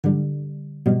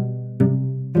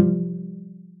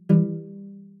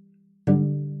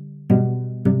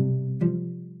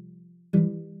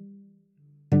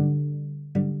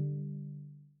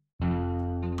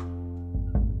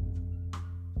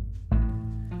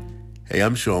Hey,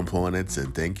 I'm Sean Ponitz,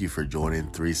 and thank you for joining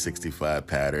 365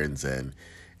 Patterns. And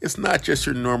it's not just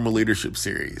your normal leadership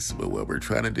series, but what we're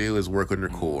trying to do is work on your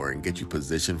core and get you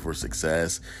positioned for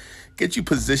success, get you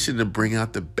positioned to bring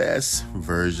out the best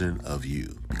version of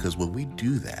you. Because when we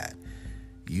do that,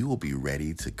 you will be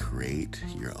ready to create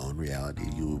your own reality.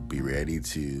 You will be ready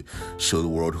to show the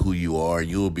world who you are.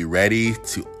 You will be ready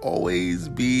to always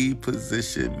be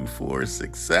positioned for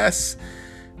success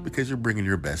because you're bringing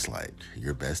your best light,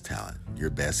 your best talent,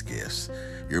 your best gifts,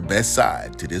 your best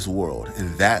side to this world. And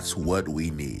that's what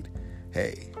we need.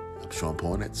 Hey, I'm Sean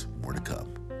Ponitz. More to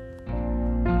come.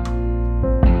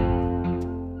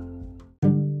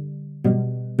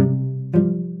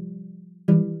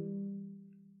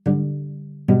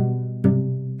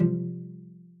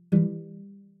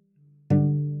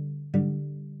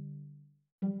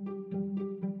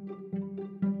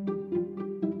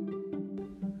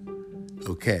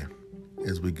 Okay,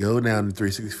 as we go down to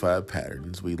 365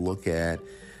 patterns, we look at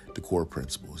the core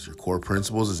principles. Your core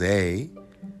principles is A,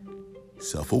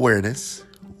 self-awareness.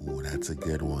 Ooh, that's a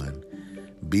good one.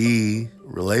 B,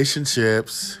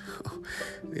 relationships.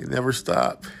 They never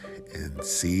stop. And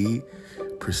C,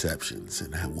 perceptions.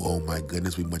 And oh my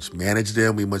goodness, we must manage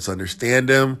them. We must understand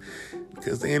them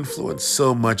because they influence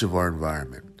so much of our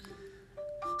environment.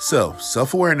 So,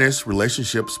 self-awareness,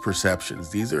 relationships,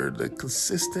 perceptions. These are the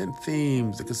consistent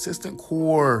themes, the consistent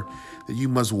core that you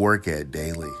must work at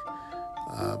daily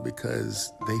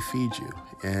because they feed you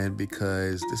and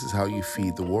because this is how you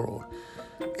feed the world.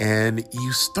 And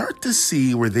you start to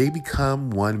see where they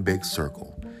become one big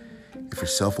circle. If your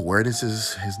self-awareness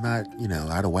is not,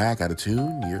 out of whack, out of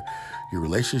tune, your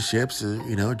relationships,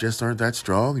 just aren't that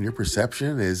strong, and your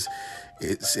perception is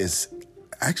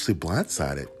actually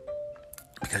blindsided.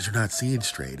 Because you're not seeing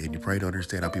straight and you probably don't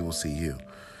understand how people see you.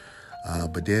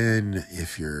 But then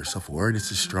if your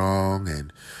self-awareness is strong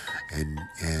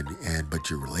but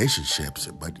your relationships,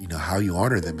 but how you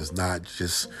honor them is not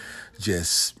just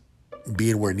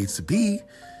being where it needs to be,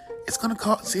 it's going to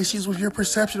cause issues with your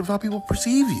perception of how people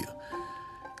perceive you.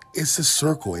 It's a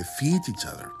circle. It feeds each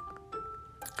other.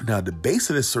 Now, the base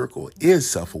of the circle is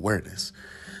self-awareness,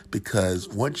 because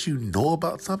once you know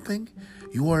about something,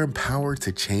 you are empowered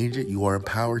to change it. You are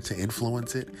empowered to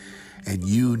influence it. And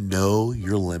you know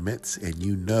your limits and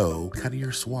you know kind of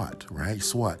your SWOT, right?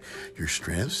 SWOT, your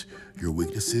strengths, your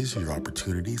weaknesses, your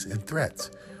opportunities, and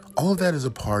threats. All of that is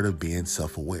a part of being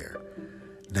self-aware.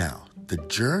 Now, the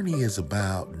journey is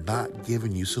about not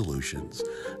giving you solutions.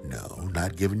 No,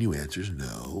 not giving you answers.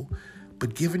 No,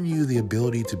 but giving you the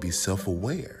ability to be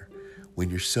self-aware. When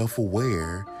you're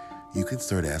self-aware, you can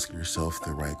start asking yourself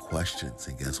the right questions.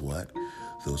 And guess what?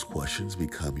 Those questions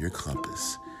become your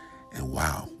compass. And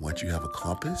wow, once you have a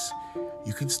compass,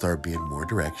 you can start being more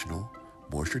directional,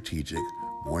 more strategic,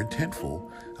 more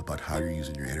intentful about how you're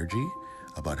using your energy,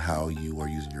 about how you are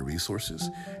using your resources,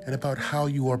 and about how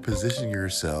you are positioning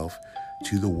yourself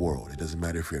to the world. It doesn't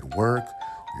matter if you're at work,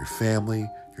 your family,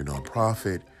 your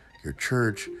nonprofit, your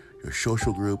church, your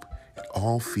social group. It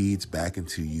all feeds back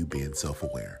into you being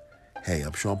self-aware. Hey,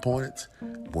 I'm Sean Ponitz.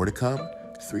 More to come.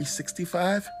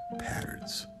 365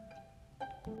 Patterns.